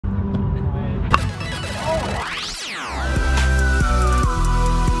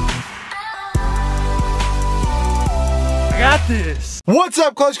got this. What's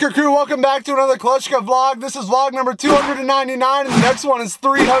up, Kleschka Crew? Welcome back to another Kleschka vlog. This is vlog number 299, and the next one is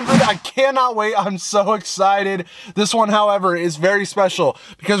 300. I cannot wait. I'm so excited. This one, however, is very special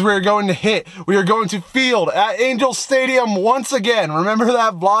because we are going to hit. We are going to field at Angels Stadium once again. Remember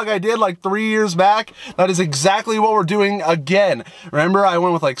that vlog I did like 3 years back? That is exactly what we're doing again. Remember, I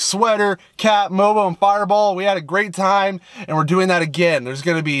went with like sweater, cap, Mobo, and Fireball. We had a great time, and we're doing that again. There's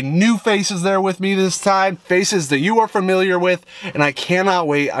going to be new faces there with me this time, faces that you are familiar with, and I cannot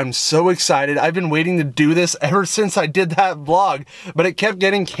wait. I'm so excited. I've been waiting to do this ever since I did that vlog, but it kept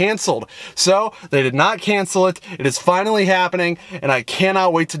getting canceled. So they did not cancel it. It is finally happening, and I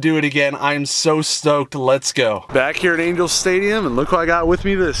cannot wait to do it again. I am so stoked. Let's go. Back here at Angels Stadium, and look what I got with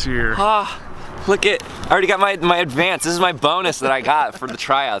me this year. Look at, I already got my advance. This is my bonus that I got for the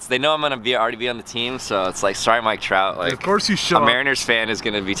tryouts. They know I'm gonna already be on the team, so it's like, sorry Mike Trout. Like, of course you show a Mariners fan is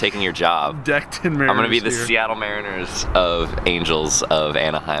gonna be taking your job. Decked in Mariners. I'm gonna be the here. Seattle Mariners of Angels of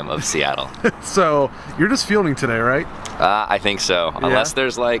Anaheim of Seattle. So, you're just fielding today, right? I think so. Yeah. Unless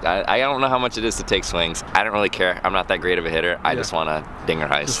there's like, I don't know how much it is to take swings. I don't really care. I'm not that great of a hitter. I just wanna dinger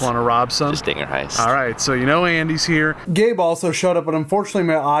heist. Just wanna rob some? Just dinger heist. All right, so you know Andy's here. Gabe also showed up, but unfortunately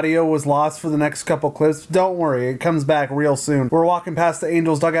my audio was lost for the next couple clips. Don't worry, it comes back real soon. We're walking past the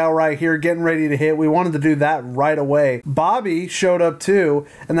Angels dugout right here, getting ready to hit. We wanted to do that right away. Bobby showed up too,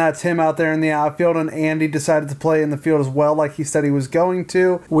 and that's him out there in the outfield, and Andy decided to play in the field as well, like he said he was going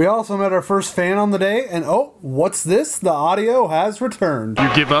to. We also met our first fan on the day, and oh, what's this? The audio has returned. You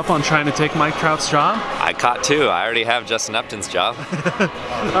give up on trying to take Mike Trout's job? I caught two. I already have Justin Upton's job.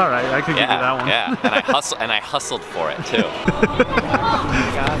 All right, I could give you that one. Yeah, and I hustled for it too.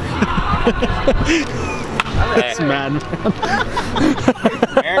 That's mad.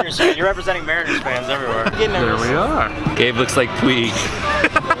 Mariners, you're representing Mariners fans everywhere. There we are. Gabe looks like Puig.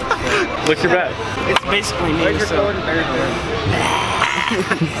 Look your bet. It's basically me. So.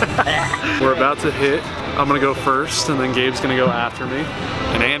 We're about to hit. I'm gonna go first, and then Gabe's gonna go after me.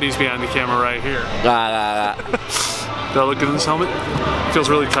 And Andy's behind the camera right here. Do I look good in this helmet? Feels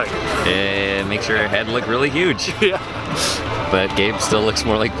really tight. It makes your head look really huge. Yeah. But Gabe still looks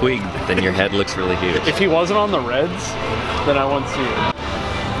more like Puig than your head looks really huge. If he wasn't on the Reds, then I wouldn't see it.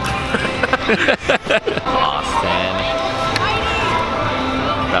 Austin.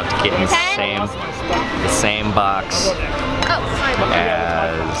 About to get in the same box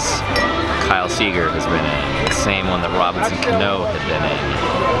as Kyle Seager has been in. The same one that Robinson Cano had been in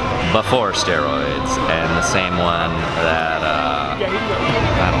before steroids. And the same one that,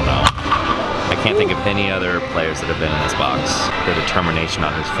 I don't know. I can't think of any other players that have been in this box. The determination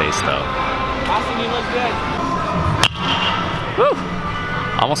on his face, though. Woo!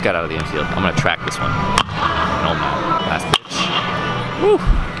 Almost got out of the infield. I'm gonna track this one. Oh no. Last pitch. Woo!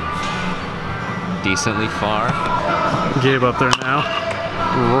 Decently far. Gabe up there now.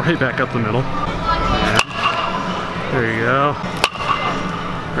 Right back up the middle. And there you go.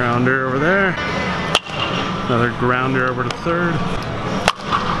 Grounder over there. Another grounder over to third.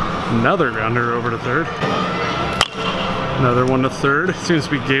 Another grounder over to third. Another one to third. Seems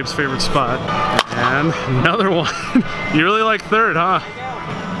to be Gabe's favorite spot. And another one. You really like third, huh?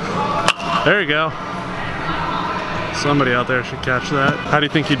 There you go. Somebody out there should catch that. How do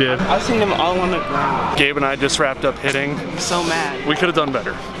you think you did? I've seen them all on the ground. Gabe and I just wrapped up hitting. I'm so mad. We could have done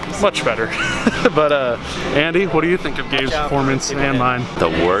better. Much better. But Andy, what do you think of Gabe's performance and mine? The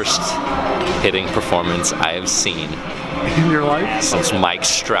worst hitting performance I have seen in your life? Since Mike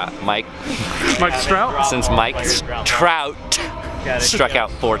Trout. Since Mike Trout struck out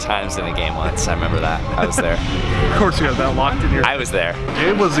 4 times in a game once. I remember that. I was there. Of course you had that locked in your I was there.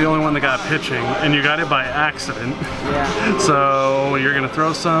 Gabe was the only one that got pitching, and you got it by accident. Yeah. So you're gonna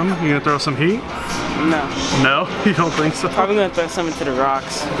throw some? You gonna throw some heat? No. No? You don't think so? Probably gonna throw some into the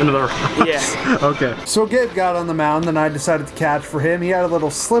rocks. Into the rocks? Yeah. Okay. So Gabe got on the mound, and I decided to catch for him. He had a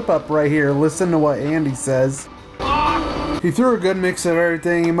little slip up right here. Listen to what Andy says. He threw a good mix of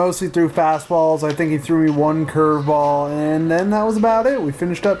everything. He mostly threw fastballs. I think he threw me one curveball, and then that was about it. We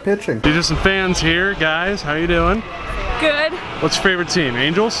finished up pitching. These are some fans here, guys. How you doing? Good. What's your favorite team?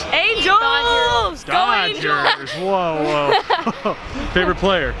 Angels? Angels! Dodgers! Whoa, whoa. Favorite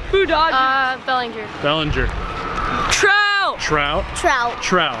player? Who Dodgers? Bellinger. Bellinger. Trout! Trout? Trout.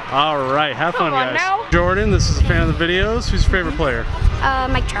 Trout. All right, have fun, guys. Now. Jordan, this is a fan of the videos. Who's your favorite player?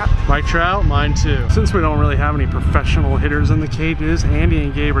 Mike Trout. Mike Trout? Mine too. Since we don't really have any professional hitters in the cages, Andy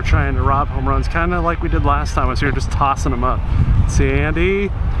and Gabe are trying to rob home runs, kind of like we did last time. I was here just tossing them up. Let's see,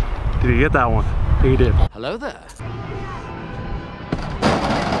 Andy, did you get that one? He did. Hello there.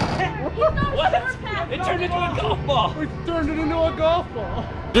 It turned into a golf ball. We turned it into a golf ball.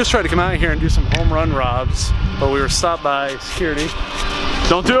 Just tried to come out here and do some home run robs, but we were stopped by security.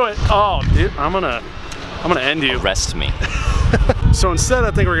 Don't do it. Oh, dude, I'm gonna end you. Arrest me. So instead,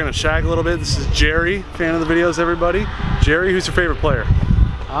 I think we're gonna shag a little bit. This is Jerry, fan of the videos, everybody. Jerry, who's your favorite player?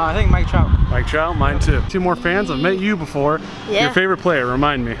 I think Mike Trout. Mike Trout, mine too. Two more fans. I've met you before. Yeah. Your favorite player,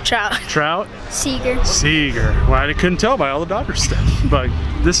 remind me. Trout. Trout? Seager. Seager. Well, I couldn't tell by all the Dodgers stuff, but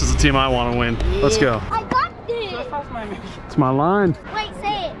this is the team I want to win. Let's go. I got this. It's my line. Wait,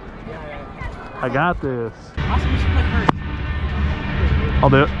 say it. I got this. I'll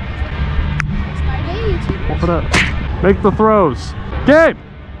do it. Pump it up. Make the throws. Gabe!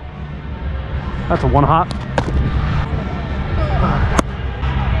 That's a one hop.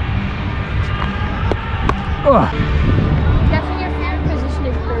 Guessing your favorite position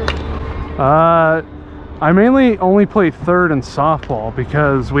is third. I mainly only play third in softball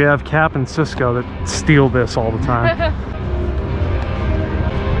because we have Cap and Cisco that steal this all the time.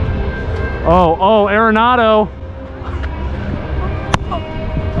 Oh, Arenado.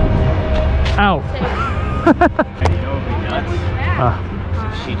 Ow.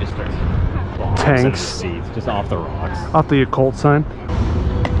 She just starts Tanks. seats just off the rocks. Off the occult sign.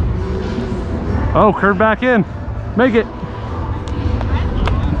 Oh, curve back in. Make it.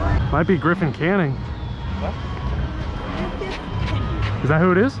 Might be Griffin Canning. What? Is that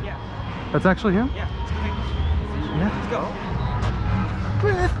who it is? Yeah. That's actually him? Yeah. Yeah. Let's go.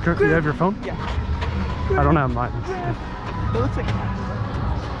 Griff, you have your phone? Yeah. I don't have mine. It looks like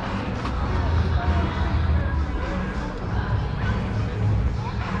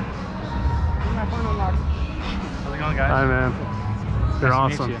my phone unlocked. How's it going, guys? Hi, man. You're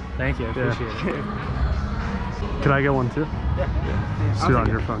Nice to awesome. meet you. Thank you. I Yeah. appreciate it. Can I get one too? Yeah. Let's do it on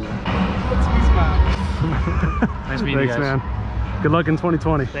your phone, man. Nice meeting you Thanks, guys. man. Good luck in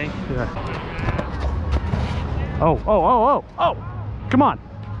 2020. Thank you. Yeah. Oh. Come on.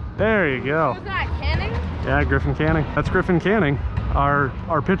 There you go. Who's that, Canning? Yeah, Griffin Canning. That's Griffin Canning, our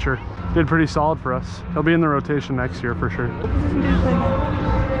pitcher. Did pretty solid for us. He'll be in the rotation next year for sure.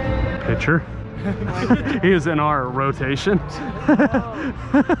 Pitcher? He is in our rotation.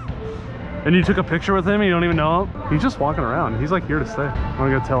 And you took a picture with him and you don't even know him? He's just walking around. He's like here to stay. I'm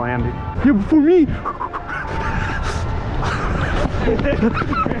gonna go tell Andy. Yeah, before me! Hey,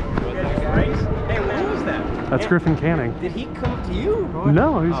 where was that? That's Griffin Canning. Did he come up to you?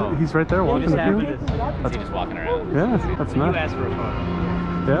 No, he's right there walking the field. Is he just walking around? Yeah, that's You nice. asked for a photo.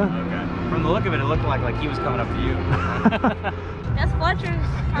 Yeah. Okay. From the look of it, it looked like he was coming up to you. That's Fletcher's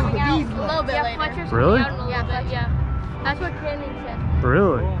coming out a little bit later. Fletcher's Really? coming out a little bit, yeah. That's what Canning said.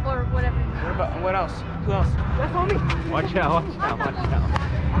 Really? Or whatever. What else? Who else? That's homie. Watch out, watch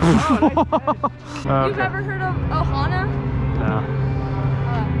out. You've ever heard of Ohana? No.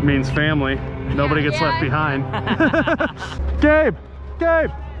 Means family. Nobody gets left behind. Gabe!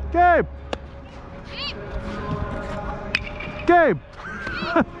 Gabe! Gabe! Gabe!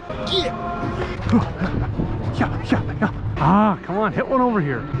 Yeah. Ah, come on, hit one over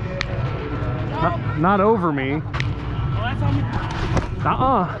here. Not over me.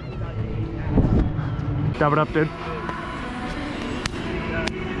 Dab it up, dude.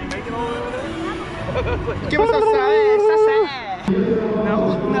 Give us a sign. No.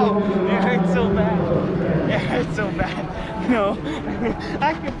 It hurts so bad. No.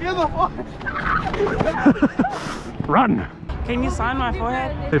 I can feel the force. Run! Can you sign my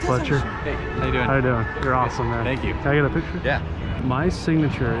forehead? Hey, Fletcher. Hey, how you doing? How you doing? You're awesome, man. Thank you. Can I get a picture? Yeah. My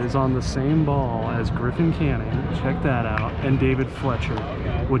signature is on the same ball as Griffin Canning, check that out, and David Fletcher,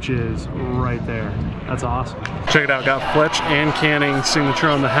 which is right there. That's awesome. Check it out, got Fletch and Canning signature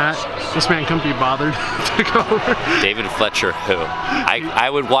on the hat. This man couldn't be bothered to go over. David Fletcher, who? I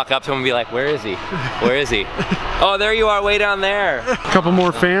would walk up to him and be like, where is he? Where is he? Oh, there you are, way down there. A couple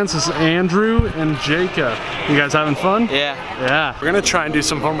more fans. This is Andrew and Jacob. You guys having fun? Yeah. Yeah. We're gonna try and do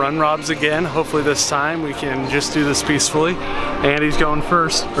some home run robs again. Hopefully this time we can just do this peacefully. Andy's going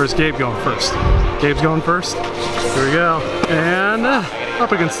first, or is Gabe going first? Gabe's going first. Here we go. And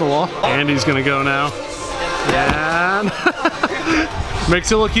up against the wall. Andy's gonna go now. And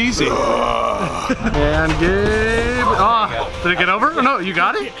makes it look easy. And Gabe, did it get over? Oh, no, you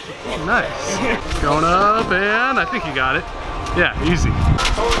got it? Nice. Going up, and I think you got it. Yeah, easy.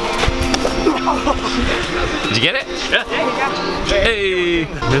 Did you get it? Yeah. Hey,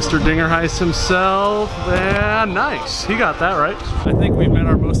 Mr. Dingerheist himself, and nice. He got that right. I think we've met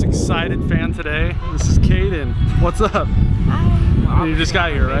our most excited fan today. This is Kaden. What's up? Hi. You just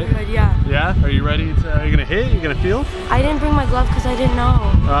got here, right? Good, yeah. Yeah? Are you ready to, are you gonna hit? Are you gonna field? I didn't bring my glove because I didn't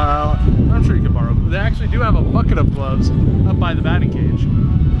know. I'm sure you can borrow. They actually do have a bucket of gloves up by the batting cage.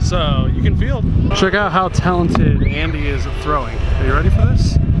 so you can field. Check out how talented Andy is at throwing. Are you ready for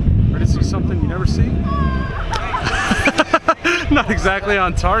this? Ready to see something you never see? Not exactly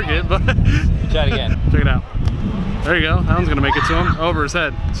on target, but Try it again. check it out. There you go. That one's gonna make it to him. Over his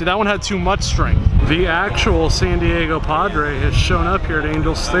head. See, that one had too much strength. The actual San Diego Padre has shown up here at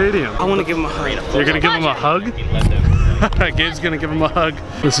Angel Stadium. I want to give him a hug. You're gonna give him a hug? Gabe's gonna give him a hug.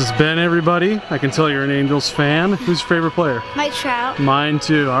 This is Ben, everybody. I can tell you're an Angels fan. Who's your favorite player? Mike Trout. Mine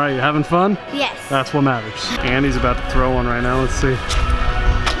too. All right, you having fun? Yes. That's what matters. Andy's about to throw one right now. Let's see.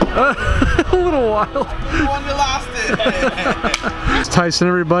 A little wild. You won, you lost it. It's Tyson,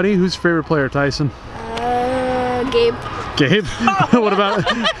 everybody. Who's your favorite player, Tyson? Gabe. Gabe? What about?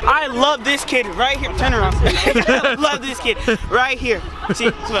 I love this kid right here. Turn around. I love this kid right here. See,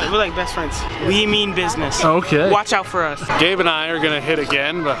 we're like best friends. We mean business. Okay. Watch out for us. Gabe and I are gonna hit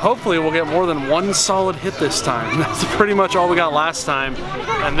again, but hopefully we'll get more than one solid hit this time. That's pretty much all we got last time.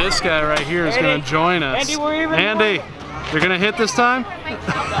 And this guy right here is gonna join us. Andy, we're even Andy, you're gonna hit this time?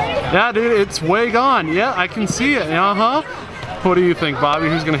 Yeah, dude, it's way gone. Yeah, I can see it. Uh-huh. What do you think, Bobby?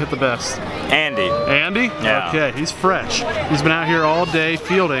 Who's gonna hit the best? Andy. Andy? Yeah. Okay, he's fresh. He's been out here all day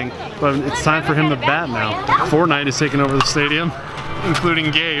fielding, but it's time for him to bat now. Fortnite is taking over the stadium, including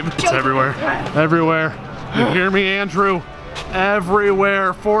Gabe. It's everywhere. Everywhere. You hear me, Andrew?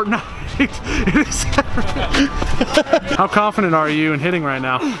 Everywhere. Fortnite. It is everywhere. How confident are you in hitting right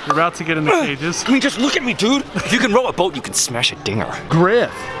now? You're about to get in the cages. I mean, just look at me, dude. If you can row a boat, you can smash a dinger.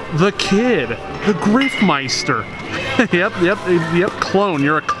 Griff, the kid, the Griffmeister. Yep, clone.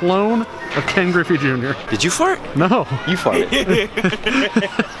 You're a clone of Ken Griffey Jr. Did you fart? No. You farted.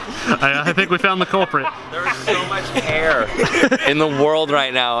 I think we found the culprit. There's so much air in the world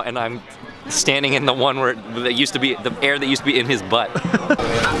right now, and I'm standing in the one where that used to be the air that used to be in his butt.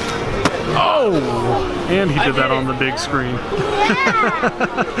 Oh! And he did that on the big screen.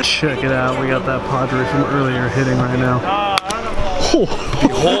 Check it out. We got that Padre from earlier hitting right now. Oh.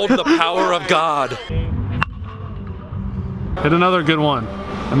 Behold the power of God. Hit another good one.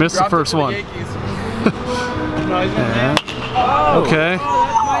 I missed the first one. And, okay.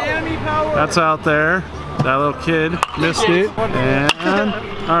 That's out there. That little kid missed it. And,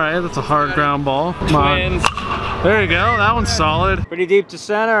 alright, that's a hard ground ball. Come on. There you go. That one's solid. Pretty deep to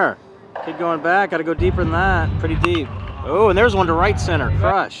center. Kid going back, gotta go deeper than that. Pretty deep. Oh, and there's one to right center,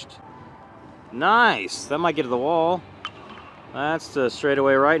 crushed. Nice, that might get to the wall. That's the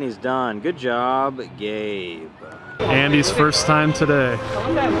straightaway right and he's done. Good job, Gabe. Andy's first time today.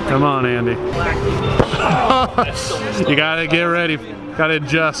 Come on, Andy. You gotta get ready, gotta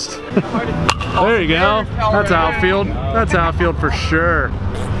adjust. There you go, that's outfield. That's outfield for sure.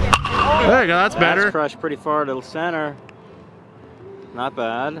 There you go, that's better. That's crushed pretty far to the center. Not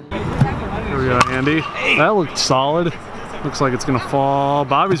bad. Here we go, Andy. That looked solid. Looks like it's gonna fall.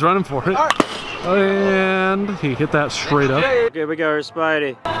 Bobby's running for it. And he hit that straight up. Here we go,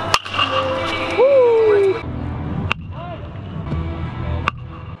 Spidey. Woo!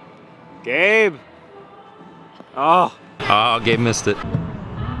 Gabe. Oh. Oh, Gabe missed it.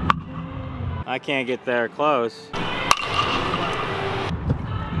 I can't get there close.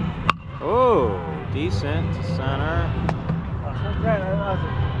 Oh, decent to center.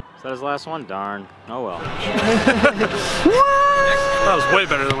 Is that his last one? Darn. Oh well. That was way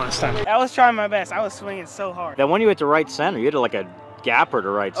better than last time. I was trying my best. I was swinging so hard. That one you hit to right center, you hit like a gapper to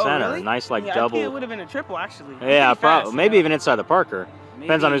right Oh, center. really? Nice like Yeah, double. I think it would have been a triple actually. Yeah, Pretty fast, maybe yeah. even inside the Parker.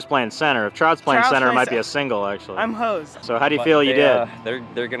 Depends on who's playing center. If Trout's playing center, it might be a single actually. I'm hosed. So how do you feel you did?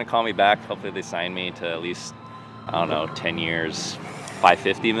 They're gonna call me back. Hopefully they sign me to at least, I don't know, 10 years,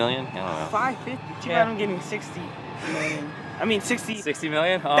 550 million. I don't know. 550. Too bad I'm getting 60 million. I mean 60. 60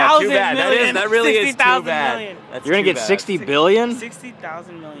 million? Oh, Thousand too bad. million. That really is too 60,000 bad. million. That's You're gonna too get bad. 60 billion?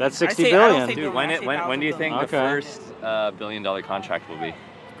 60,000 million. That's I 60 say- I don't billion. say Dude, billion, I say when do you think Okay. the first $1 billion contract will be?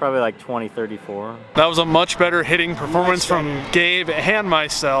 Probably like 2034. That was a much better hitting performance from Gabe and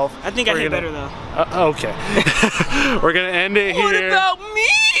myself. I think I hit better though. Okay. We're gonna end it here. What about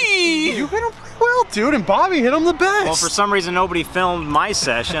me? You hit him pretty well, dude, and Bobby hit him the best. Well, for some reason nobody filmed my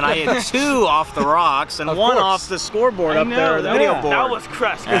session. I hit 2 off the rocks and Of 1 course. off the scoreboard up there, the video board. That was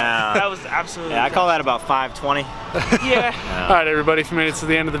crushed. Yeah. That was absolutely. Yeah, I call that about 520. Yeah. All right, everybody, if you made it to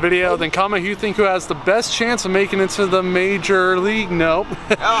the end of the video, then comment who you think who has the best chance of making it to the major league. Nope.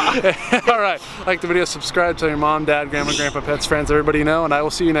 All right, like the video, subscribe, tell your mom, dad, grandma, grandpa, pets, friends, everybody you know, and I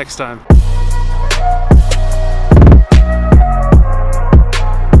will see you next time.